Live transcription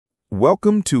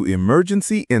Welcome to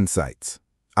Emergency Insights.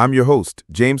 I'm your host,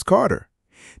 James Carter.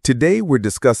 Today we're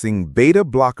discussing beta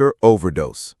blocker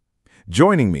overdose.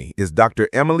 Joining me is Dr.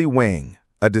 Emily Wang,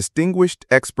 a distinguished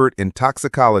expert in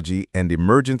toxicology and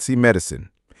emergency medicine.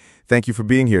 Thank you for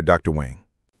being here, Dr. Wang.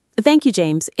 Thank you,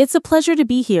 James. It's a pleasure to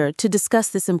be here to discuss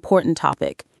this important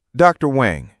topic. Dr.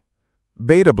 Wang,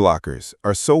 beta blockers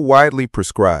are so widely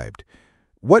prescribed.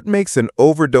 What makes an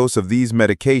overdose of these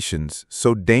medications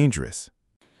so dangerous?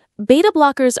 Beta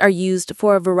blockers are used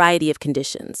for a variety of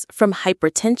conditions, from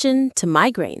hypertension to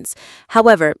migraines.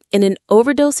 However, in an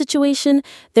overdose situation,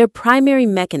 their primary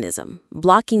mechanism,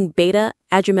 blocking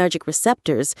beta-adrenergic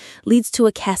receptors, leads to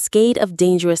a cascade of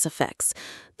dangerous effects.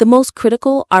 The most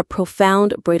critical are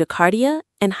profound bradycardia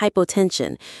and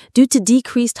hypotension due to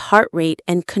decreased heart rate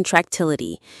and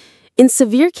contractility. In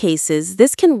severe cases,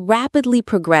 this can rapidly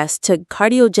progress to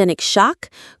cardiogenic shock,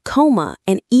 coma,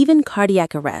 and even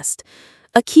cardiac arrest.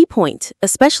 A key point,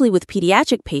 especially with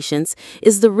pediatric patients,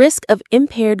 is the risk of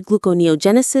impaired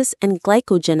gluconeogenesis and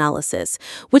glycogenolysis,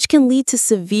 which can lead to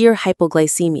severe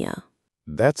hypoglycemia.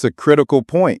 That's a critical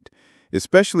point,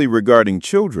 especially regarding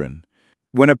children.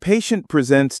 When a patient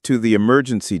presents to the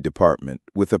emergency department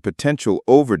with a potential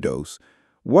overdose,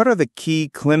 what are the key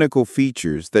clinical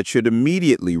features that should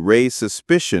immediately raise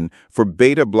suspicion for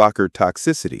beta blocker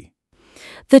toxicity?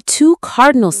 The two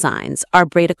cardinal signs are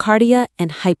bradycardia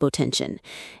and hypotension.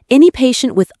 Any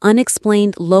patient with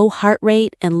unexplained low heart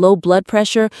rate and low blood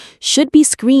pressure should be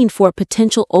screened for a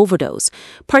potential overdose,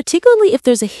 particularly if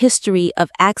there's a history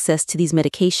of access to these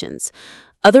medications.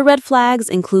 Other red flags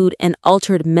include an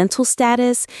altered mental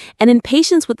status, and in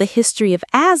patients with a history of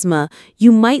asthma,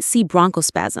 you might see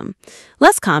bronchospasm.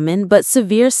 Less common, but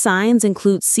severe signs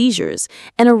include seizures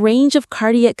and a range of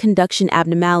cardiac conduction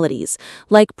abnormalities,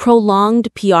 like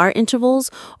prolonged PR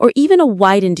intervals or even a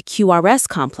widened QRS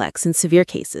complex in severe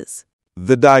cases.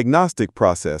 The diagnostic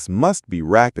process must be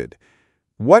rapid.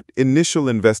 What initial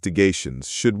investigations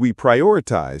should we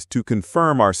prioritize to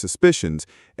confirm our suspicions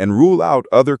and rule out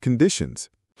other conditions?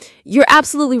 You're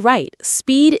absolutely right.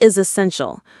 Speed is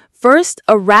essential. First,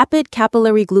 a rapid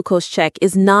capillary glucose check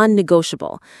is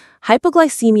non-negotiable.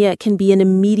 Hypoglycemia can be an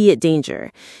immediate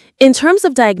danger. In terms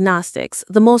of diagnostics,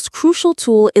 the most crucial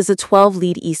tool is a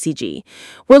 12-lead ECG.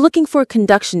 We're looking for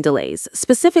conduction delays,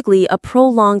 specifically a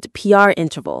prolonged PR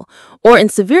interval, or in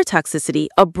severe toxicity,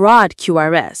 a broad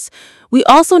QRS. We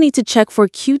also need to check for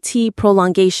QT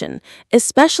prolongation,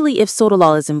 especially if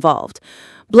sotalol is involved.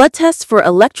 Blood tests for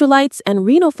electrolytes and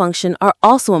renal function are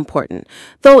also important,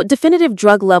 though definitive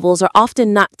drug levels are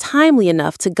often not timely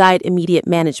enough to guide immediate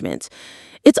management.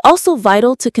 It's also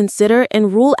vital to consider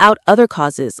and rule out other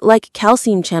causes like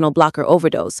calcium channel blocker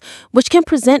overdose, which can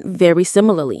present very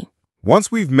similarly.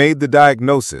 Once we've made the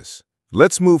diagnosis,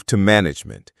 let's move to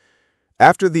management.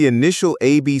 After the initial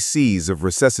ABCs of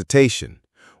resuscitation,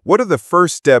 what are the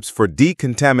first steps for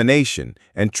decontamination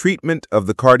and treatment of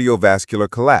the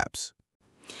cardiovascular collapse?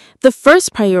 The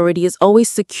first priority is always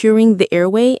securing the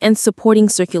airway and supporting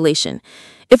circulation.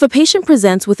 If a patient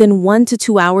presents within 1 to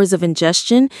 2 hours of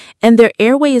ingestion and their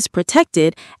airway is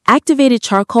protected, activated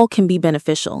charcoal can be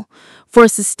beneficial. For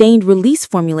sustained release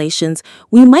formulations,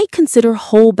 we might consider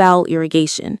whole bowel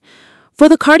irrigation. For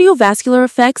the cardiovascular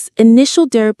effects, initial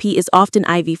therapy is often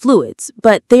IV fluids,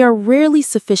 but they are rarely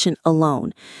sufficient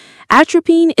alone.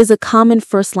 Atropine is a common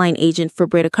first-line agent for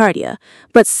bradycardia,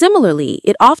 but similarly,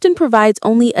 it often provides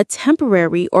only a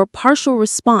temporary or partial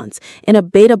response in a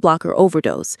beta blocker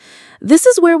overdose. This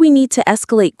is where we need to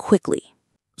escalate quickly.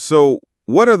 So,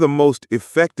 what are the most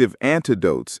effective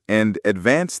antidotes and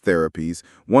advanced therapies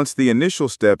once the initial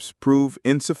steps prove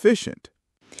insufficient?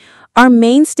 Our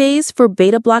mainstays for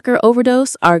beta blocker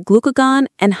overdose are glucagon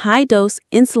and high-dose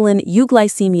insulin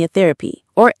euglycemia therapy,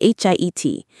 or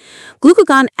HIET.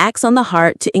 Glucagon acts on the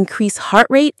heart to increase heart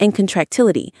rate and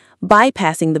contractility,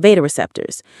 bypassing the beta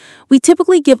receptors. We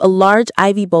typically give a large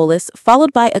IV bolus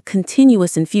followed by a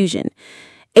continuous infusion.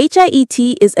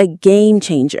 HIET is a game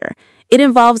changer. It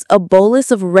involves a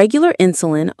bolus of regular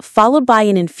insulin followed by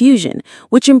an infusion,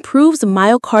 which improves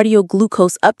myocardial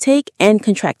glucose uptake and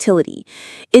contractility.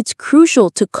 It's crucial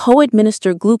to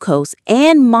co-administer glucose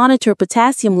and monitor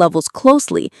potassium levels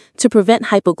closely to prevent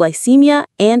hypoglycemia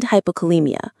and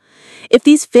hypokalemia. If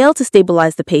these fail to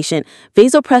stabilize the patient,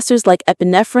 vasopressors like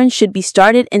epinephrine should be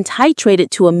started and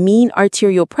titrated to a mean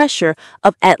arterial pressure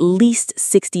of at least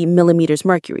 60 millimeters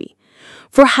mercury.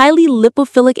 For highly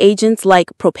lipophilic agents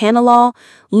like propranolol,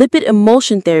 lipid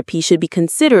emulsion therapy should be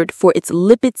considered for its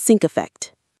lipid sink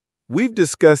effect. We've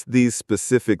discussed these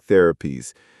specific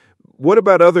therapies. What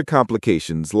about other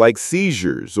complications like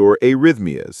seizures or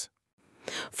arrhythmias?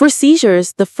 For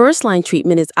seizures, the first-line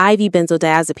treatment is IV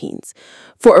benzodiazepines.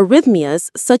 For arrhythmias,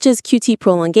 such as QT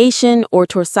prolongation or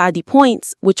torsades de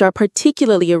pointes, which are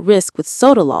particularly at risk with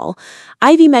sotalol,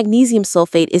 IV magnesium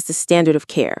sulfate is the standard of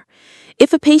care.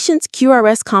 If a patient's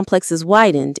QRS complex is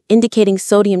widened, indicating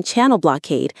sodium channel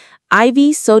blockade,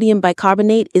 IV sodium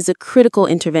bicarbonate is a critical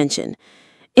intervention.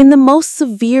 In the most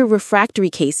severe refractory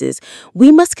cases,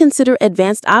 we must consider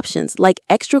advanced options like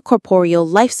extracorporeal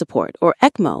life support, or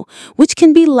ECMO, which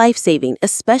can be life-saving,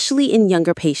 especially in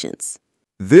younger patients.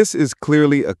 This is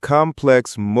clearly a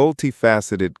complex,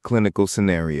 multifaceted clinical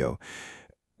scenario.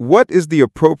 What is the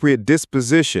appropriate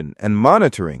disposition and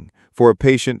monitoring for a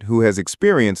patient who has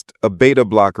experienced a beta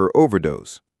blocker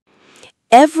overdose?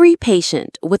 Every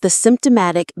patient with a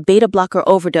symptomatic beta blocker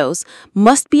overdose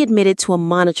must be admitted to a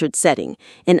monitored setting,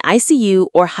 an ICU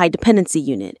or high dependency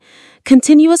unit.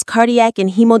 Continuous cardiac and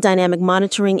hemodynamic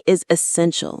monitoring is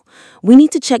essential. We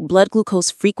need to check blood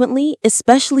glucose frequently,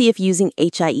 especially if using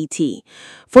HIET.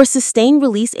 For sustained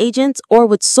release agents or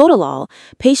with sotalol,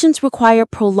 patients require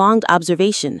prolonged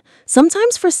observation,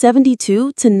 sometimes for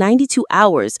 72 to 92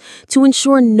 hours, to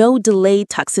ensure no delayed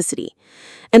toxicity.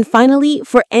 And finally,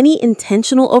 for any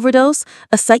intentional overdose,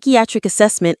 a psychiatric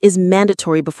assessment is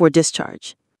mandatory before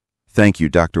discharge. Thank you,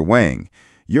 Dr. Wang.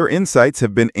 Your insights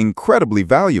have been incredibly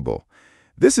valuable.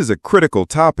 This is a critical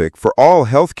topic for all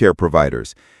healthcare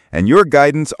providers, and your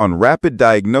guidance on rapid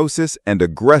diagnosis and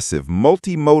aggressive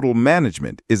multimodal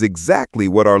management is exactly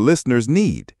what our listeners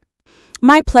need.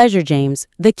 My pleasure, James.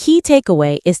 The key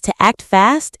takeaway is to act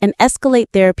fast and escalate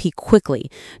therapy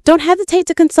quickly. Don't hesitate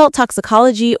to consult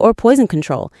toxicology or poison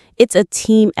control. It's a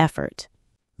team effort.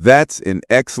 That's an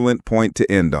excellent point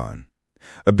to end on.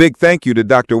 A big thank you to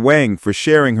Dr. Wang for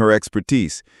sharing her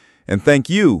expertise. And thank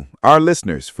you, our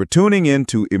listeners, for tuning in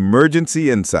to Emergency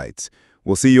Insights.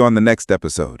 We'll see you on the next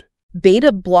episode.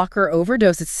 Beta blocker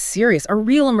overdose is serious, a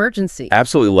real emergency.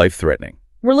 Absolutely life-threatening.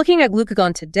 We're looking at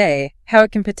glucagon today, how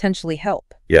it can potentially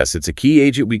help. Yes, it's a key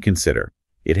agent we consider.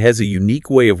 It has a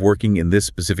unique way of working in this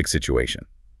specific situation.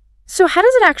 So how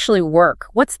does it actually work?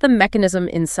 What's the mechanism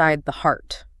inside the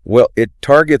heart? Well, it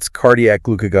targets cardiac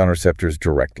glucagon receptors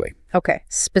directly. Okay,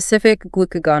 specific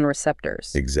glucagon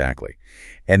receptors. Exactly.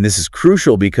 And this is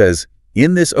crucial because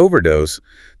in this overdose,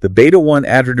 the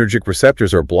beta-adrenergic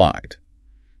receptors are blocked.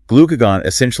 Glucagon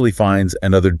essentially finds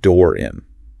another door in.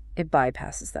 It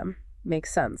bypasses them.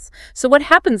 Makes sense. So what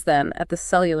happens then at the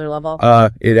cellular level?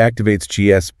 It activates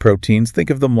GS proteins. Think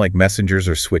of them like messengers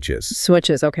or switches.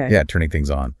 Switches, okay. Yeah, turning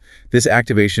things on. This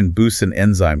activation boosts an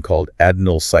enzyme called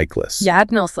adenyl cyclase. Yeah,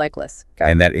 adenyl cyclase.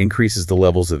 And that increases the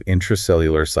levels of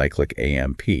intracellular cyclic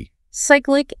AMP.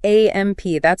 Cyclic AMP,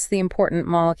 that's the important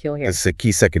molecule here. It's a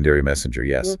key secondary messenger,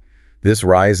 yes. This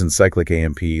rise in cyclic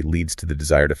AMP leads to the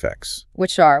desired effects.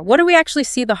 Which are? What do we actually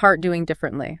see the heart doing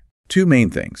differently? Two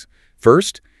main things.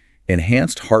 First,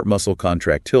 enhanced heart muscle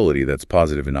contractility that's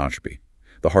positive in atropine.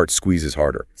 The heart squeezes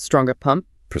harder. Stronger pump?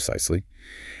 Precisely.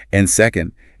 And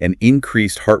second, an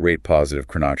increased heart rate positive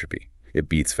chronotropy. It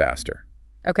beats faster.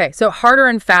 Okay, so harder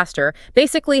and faster,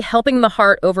 basically helping the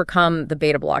heart overcome the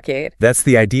beta blockade. That's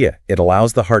the idea. It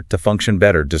allows the heart to function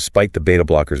better despite the beta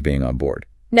blockers being on board.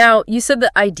 Now, you said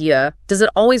the idea. Does it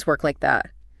always work like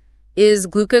that? Is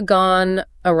glucagon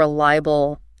a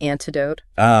reliable antidote?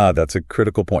 That's a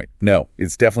critical point. No,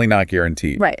 it's definitely not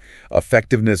guaranteed. Right.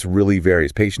 Effectiveness really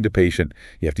varies patient to patient.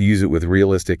 You have to use it with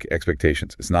realistic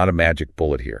expectations. It's not a magic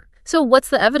bullet here. So what's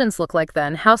the evidence look like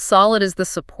then? How solid is the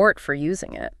support for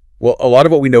using it? Well, a lot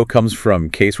of what we know comes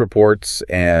from case reports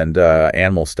and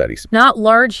animal studies. Not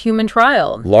large human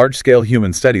trials. Large-scale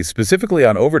human studies, specifically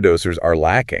on overdosers, are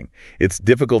lacking. It's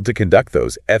difficult to conduct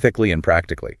those ethically and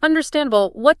practically. Understandable.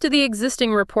 What do the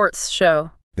existing reports show?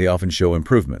 They often show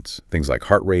improvements, things like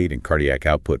heart rate and cardiac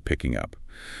output picking up.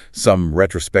 Some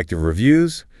retrospective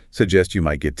reviews suggest you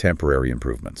might get temporary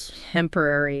improvements.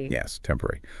 Temporary. Yes,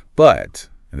 temporary. But,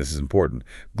 and this is important,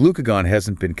 glucagon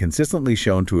hasn't been consistently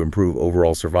shown to improve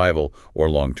overall survival or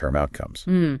long-term outcomes.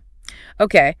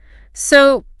 Okay,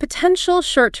 so potential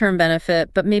short-term benefit,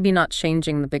 but maybe not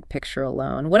changing the big picture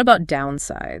alone. What about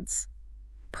downsides?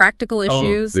 Practical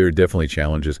issues? There are definitely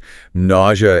challenges.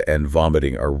 Nausea and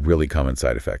vomiting are really common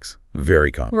side effects. Very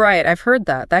common. Right, I've heard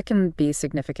that. That can be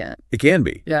significant. It can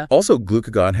be. Yeah. Also,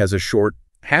 glucagon has a short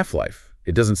half-life.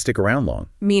 It doesn't stick around long.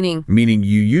 Meaning? Meaning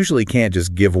you usually can't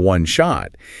just give one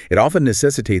shot. It often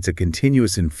necessitates a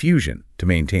continuous infusion to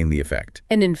maintain the effect.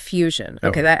 An infusion.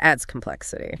 Okay, that adds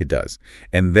complexity. It does.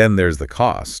 And then there's the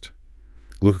cost.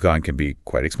 Glucagon can be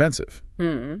quite expensive.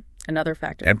 Another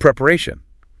factor. And preparation.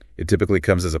 It typically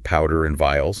comes as a powder in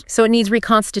vials. So it needs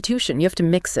reconstitution. You have to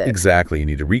mix it. Exactly. You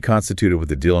need to reconstitute it with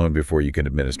the diluent before you can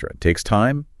administer it. Takes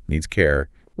time, needs care.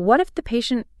 What if the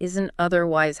patient isn't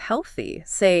otherwise healthy?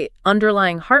 Say,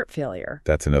 underlying heart failure.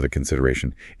 That's another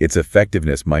consideration. Its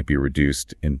effectiveness might be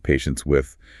reduced in patients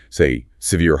with, say,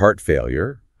 severe heart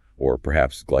failure or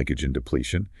perhaps glycogen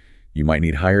depletion. You might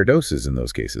need higher doses in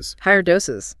those cases. Higher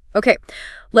doses. Okay,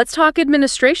 let's talk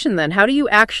administration then. How do you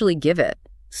actually give it?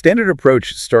 Standard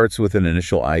approach starts with an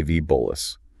initial IV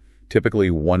bolus, typically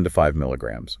 1 to 5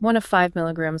 milligrams. 1 to 5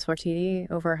 milligrams for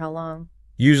TD over how long?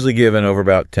 Usually given over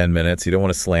about 10 minutes. You don't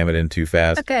want to slam it in too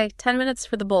fast. Okay, 10 minutes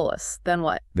for the bolus. Then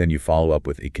what? Then you follow up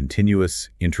with a continuous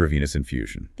intravenous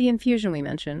infusion. The infusion we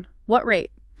mentioned. What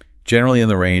rate? Generally in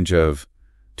the range of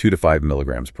 2 to 5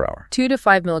 milligrams per hour. 2 to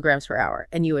 5 milligrams per hour,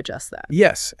 and you adjust that.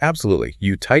 Yes, absolutely.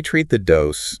 You titrate the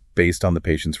dose based on the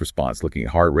patient's response, looking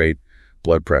at heart rate,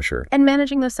 blood pressure. And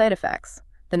managing those side effects.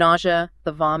 The nausea,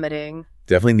 the vomiting.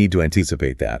 Definitely need to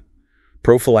anticipate that.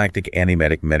 Prophylactic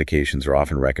antiemetic medications are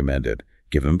often recommended.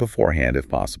 Give them beforehand if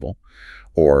possible,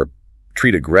 or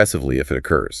treat aggressively if it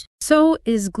occurs. So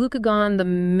is glucagon the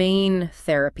main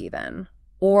therapy then?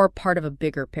 Or part of a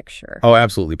bigger picture? Oh,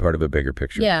 absolutely part of a bigger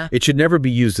picture. Yeah. It should never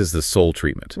be used as the sole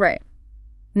treatment. Right.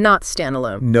 Not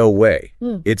standalone. No way.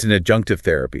 Mm. It's an adjunctive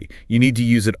therapy. You need to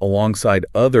use it alongside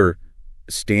other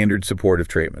standard supportive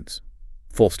treatments.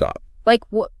 Full stop. Like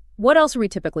what else are we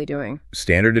typically doing?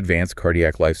 Standard advanced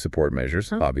cardiac life support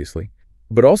measures, obviously.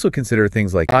 But also consider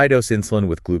things like high-dose insulin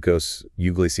with glucose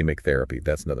euglycemic therapy.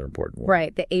 That's another important one.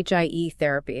 Right, the HIE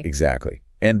therapy. Exactly.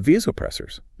 And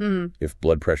vasopressors, if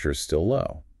blood pressure is still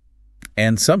low.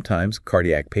 And sometimes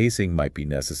cardiac pacing might be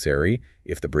necessary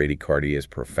if the bradycardia is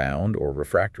profound or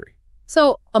refractory.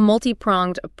 So a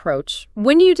multi-pronged approach.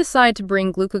 When do you decide to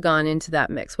bring glucagon into that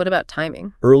mix? What about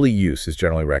timing? Early use is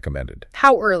generally recommended.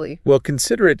 How early? Well,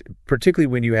 consider it particularly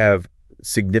when you have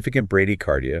significant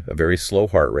bradycardia, a very slow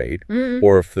heart rate,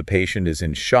 or if the patient is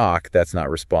in shock that's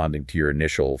not responding to your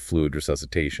initial fluid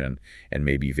resuscitation and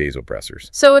maybe vasopressors.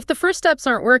 So if the first steps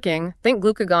aren't working, think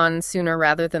glucagon sooner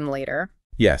rather than later.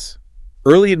 Yes.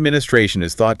 Early administration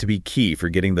is thought to be key for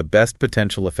getting the best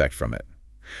potential effect from it.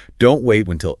 Don't wait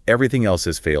until everything else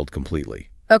has failed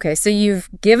completely. Okay, so you've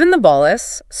given the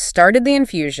bolus, started the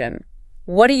infusion.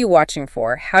 What are you watching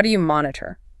for? How do you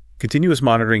monitor? Continuous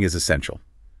monitoring is essential.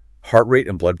 Heart rate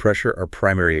and blood pressure are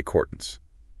primary accordance.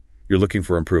 You're looking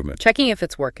for improvement. Checking if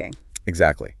it's working.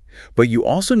 Exactly. But you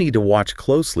also need to watch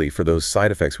closely for those side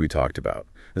effects we talked about,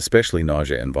 especially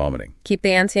nausea and vomiting. Keep the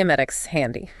antiemetics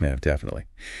handy. Yeah, definitely.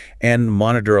 And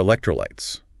monitor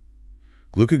electrolytes.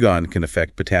 Glucagon can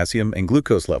affect potassium and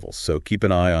glucose levels, so keep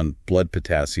an eye on blood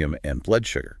potassium and blood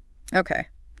sugar. Okay,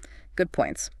 good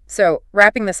points. So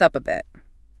wrapping this up a bit,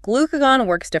 glucagon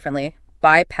works differently.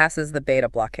 Bypasses the beta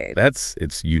blockade. That's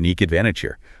its unique advantage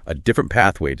here, a different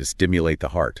pathway to stimulate the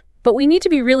heart. But we need to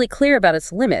be really clear about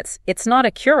its limits. It's not a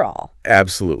cure-all.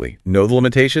 Absolutely. Know the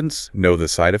limitations, know the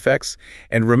side effects,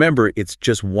 and remember, it's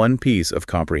just one piece of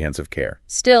comprehensive care.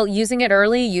 Still, using it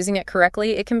early, using it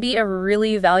correctly, it can be a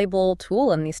really valuable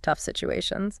tool in these tough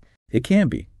situations. It can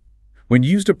be. When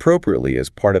used appropriately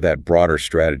as part of that broader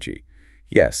strategy,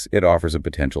 yes, it offers a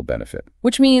potential benefit.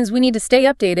 Which means we need to stay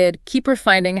updated, keep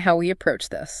refining how we approach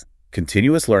this.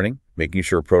 Continuous learning, making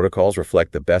sure protocols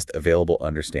reflect the best available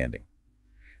understanding.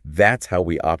 That's how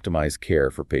we optimize care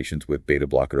for patients with beta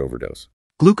blocker overdose.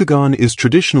 Glucagon is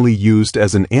traditionally used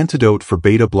as an antidote for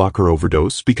beta blocker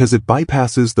overdose because it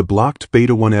bypasses the blocked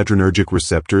beta-adrenergic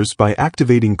receptors by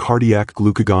activating cardiac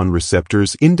glucagon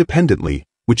receptors independently,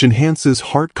 which enhances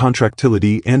heart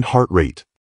contractility and heart rate.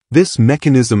 This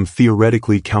mechanism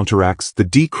theoretically counteracts the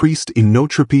decreased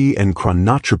inotropy and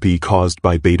chronotropy caused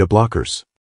by beta blockers.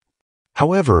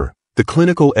 However, the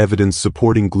clinical evidence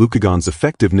supporting glucagon's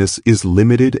effectiveness is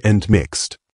limited and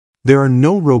mixed. There are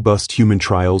no robust human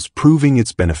trials proving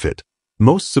its benefit.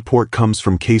 Most support comes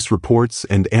from case reports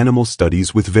and animal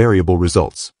studies with variable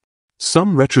results.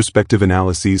 Some retrospective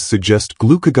analyses suggest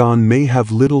glucagon may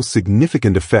have little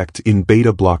significant effect in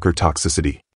beta blocker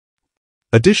toxicity.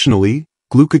 Additionally,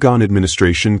 glucagon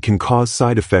administration can cause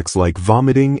side effects like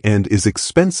vomiting and is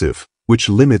expensive, which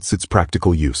limits its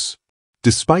practical use.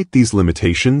 Despite these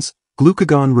limitations,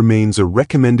 glucagon remains a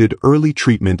recommended early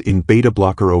treatment in beta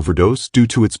blocker overdose due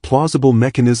to its plausible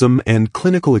mechanism and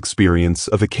clinical experience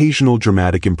of occasional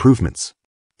dramatic improvements.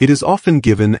 It is often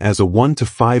given as a 1 to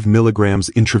 5 milligrams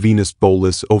intravenous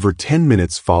bolus over 10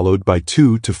 minutes followed by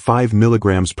 2 to 5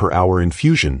 milligrams per hour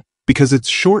infusion, because its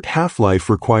short half-life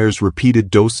requires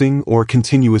repeated dosing or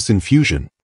continuous infusion.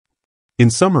 In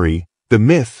summary, the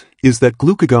myth is that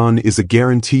glucagon is a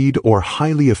guaranteed or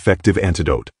highly effective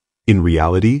antidote. In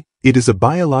reality, it is a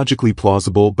biologically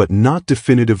plausible but not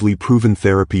definitively proven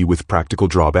therapy with practical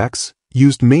drawbacks,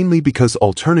 used mainly because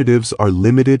alternatives are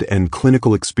limited and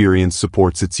clinical experience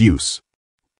supports its use.